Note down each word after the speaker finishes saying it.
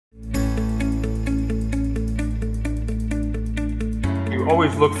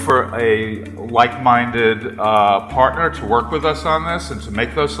always look for a like-minded partner to work with us on this and to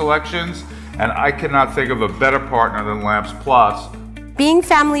make those selections. And I cannot think of a better partner than Lamps Plus. Being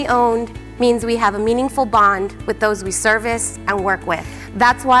family-owned means we have a meaningful bond with those we service and work with.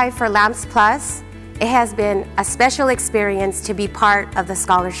 That's why for Lamps Plus, it has been a special experience to be part of the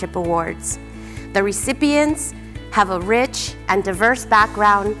Scholarship Awards. The recipients have a rich and diverse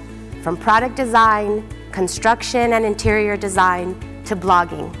background from product design, construction and interior design, to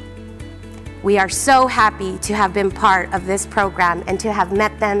blogging. We are so happy to have been part of this program and to have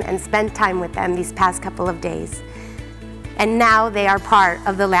met them and spent time with them these past couple of days. And now they are part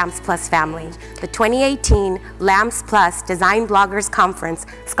of the Lamps Plus family, the 2018 Lamps Plus Design Bloggers Conference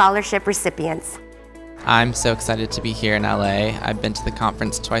Scholarship recipients. I'm so excited to be here in LA. I've been to the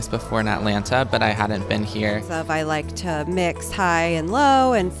conference twice before in Atlanta, but I hadn't been here. I like to mix high and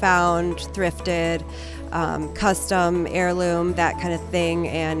low and found, thrifted, custom, heirloom, that kind of thing,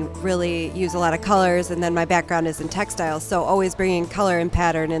 and really use a lot of colors. And then my background is in textiles, so always bringing color and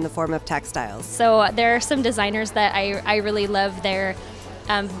pattern in the form of textiles. So there are some designers that I really love their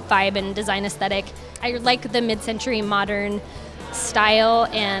vibe and design aesthetic. I like the mid-century modern style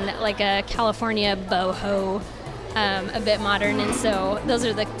and like a California boho, a bit modern, and so those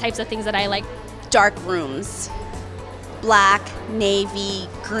are the types of things that I like. Dark rooms, black, navy,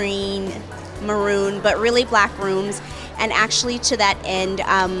 green, maroon, but really black rooms. And actually to that end,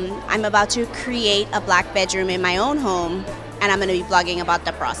 I'm about to create a black bedroom in my own home, and I'm going to be blogging about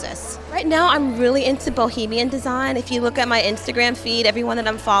the process. Right now I'm really into bohemian design. If you look at my Instagram feed, everyone that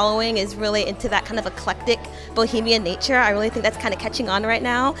I'm following is really into that kind of eclectic bohemian nature. I really think that's kind of catching on right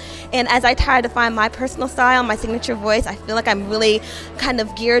now. And as I try to find my personal style, my signature voice, I feel like I'm really kind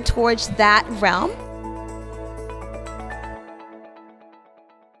of geared towards that realm.